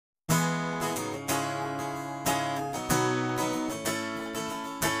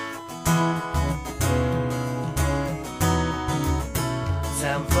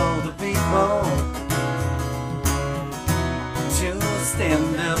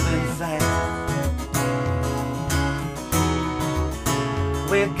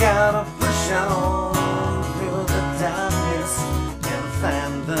Gotta push on through the darkness and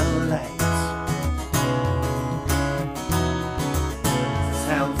find the light. It's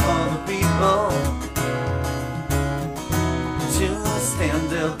time for the people to stand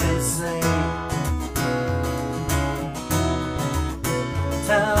up and say,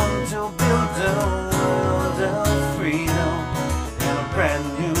 time to build a world of freedom and a brand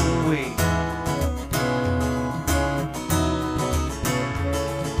new way.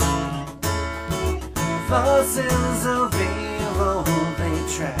 Forces of evil, they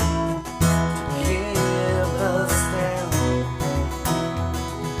try to keep us down.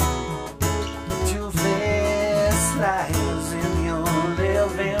 Two-faced lies in your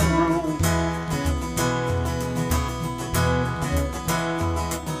living room.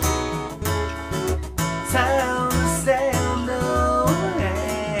 Time to stand up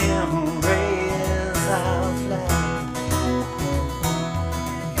and raise our flag.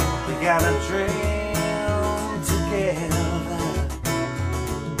 We got a dream together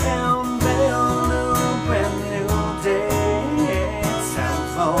and build a brand new day. It's time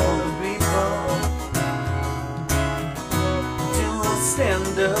for the people to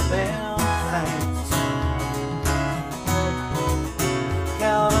stand up and fight.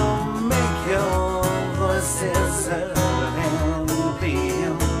 Gotta make your voices heard and be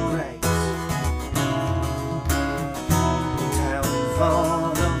right. Time for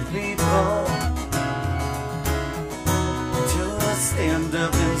the people stand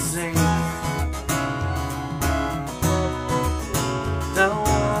up and sing.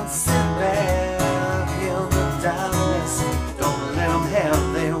 Don't sit back in the darkness. Don't let them have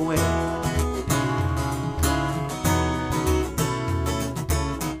their way.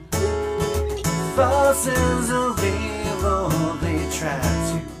 Forces of evil, they try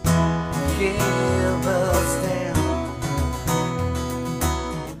to keep us down.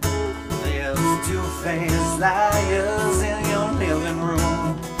 There's two-faced liars